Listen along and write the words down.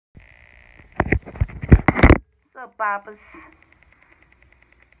up, Papas?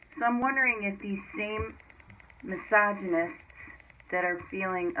 So I'm wondering if these same misogynists that are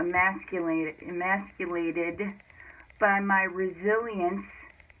feeling emasculated by my resilience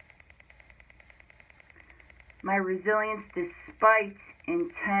despite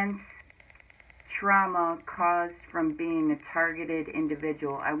intense trauma caused from being a targeted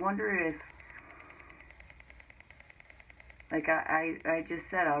individual. I wonder if, like I just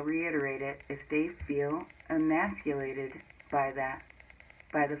said, I'll reiterate it, if they feel emasculated by that,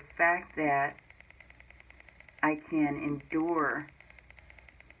 by the fact that I can endure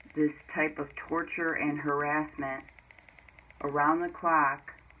this type of torture and harassment around the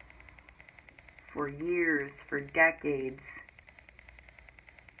clock for years, for decades,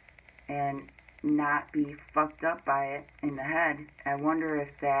 and not be fucked up by it in the head. I wonder if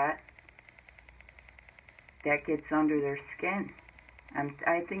that gets under their skin.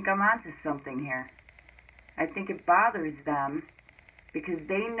 I think I'm onto something here. I think it bothers them because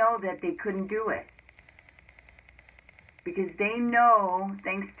they know that they couldn't do it. Because they know,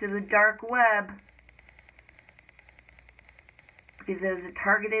 thanks to the dark web, because as a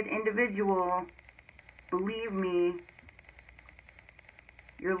targeted individual, believe me,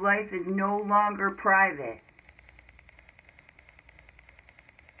 your life is no longer private.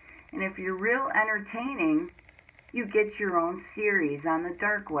 And if you're real entertaining, you get your own series on the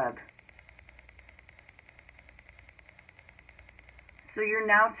dark web. So you're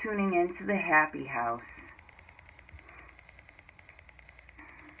now tuning into the Happy House.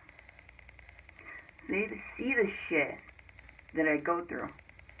 So they see the shit that I go through.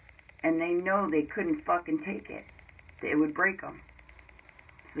 And they know they couldn't fucking take it. It would break them.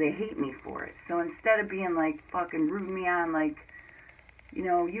 So they hate me for it. So instead of being like fucking rooting me on, like, you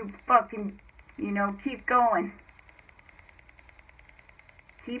know, you fucking, you know, keep going.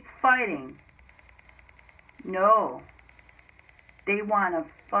 Keep fighting. No. They want to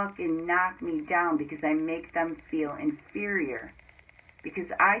fucking knock me down because I make them feel inferior.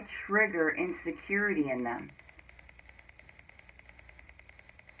 Because I trigger insecurity in them.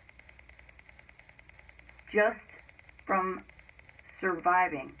 Just from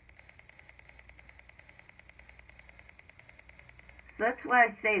surviving. So that's why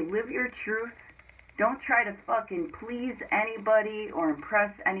I say, live your truth. Don't try to fucking please anybody or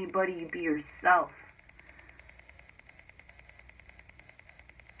impress anybody. You be yourself.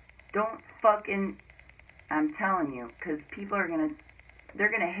 Don't fucking, I'm telling you, because people are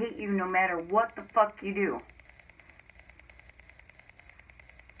they're gonna hate you no matter what the fuck you do.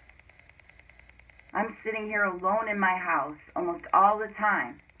 I'm sitting here alone in my house almost all the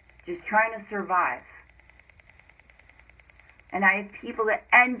time, just trying to survive. And I have people that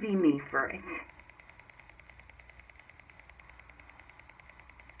envy me for it.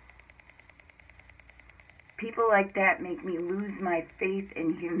 People like that make me lose my faith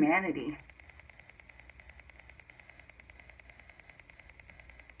in humanity.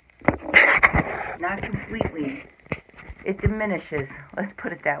 Not completely. It diminishes, let's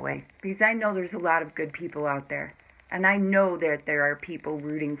put it that way. Because I know there's a lot of good people out there. And I know that there are people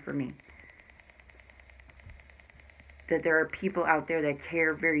rooting for me. That there are people out there that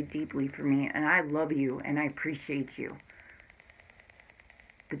care very deeply for me. And I love you and I appreciate you.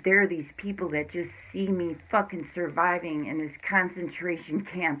 But there are these people that just see me fucking surviving in this concentration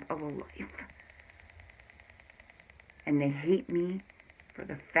camp of a life. And they hate me for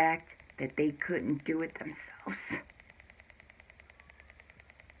the fact that they couldn't do it themselves.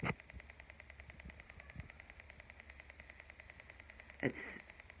 It's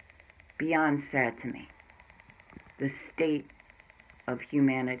beyond sad to me. The state of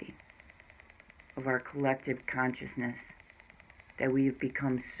humanity, of our collective consciousness, that we have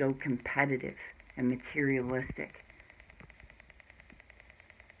become so competitive and materialistic,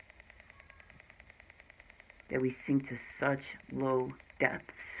 that we sink to such low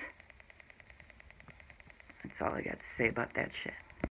depths. That's all I got to say about that shit.